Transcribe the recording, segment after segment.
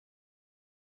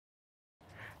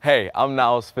Hey, I'm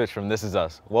Niles Fitch from This Is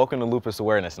Us. Welcome to Lupus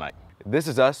Awareness Night. This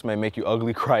Is Us may make you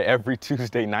ugly cry every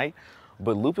Tuesday night,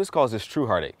 but lupus causes true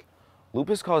heartache.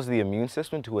 Lupus causes the immune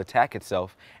system to attack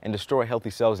itself and destroy healthy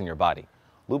cells in your body.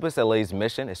 Lupus LA's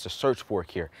mission is to search for a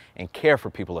cure and care for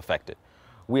people affected.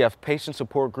 We have patient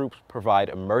support groups provide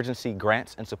emergency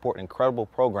grants and support incredible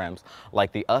programs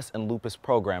like the Us and Lupus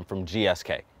program from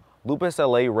GSK. Lupus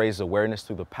LA raises awareness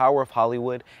through the power of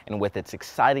Hollywood and with its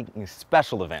exciting and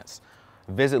special events.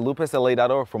 Visit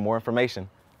lupusla.org for more information.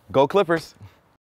 Go Clippers!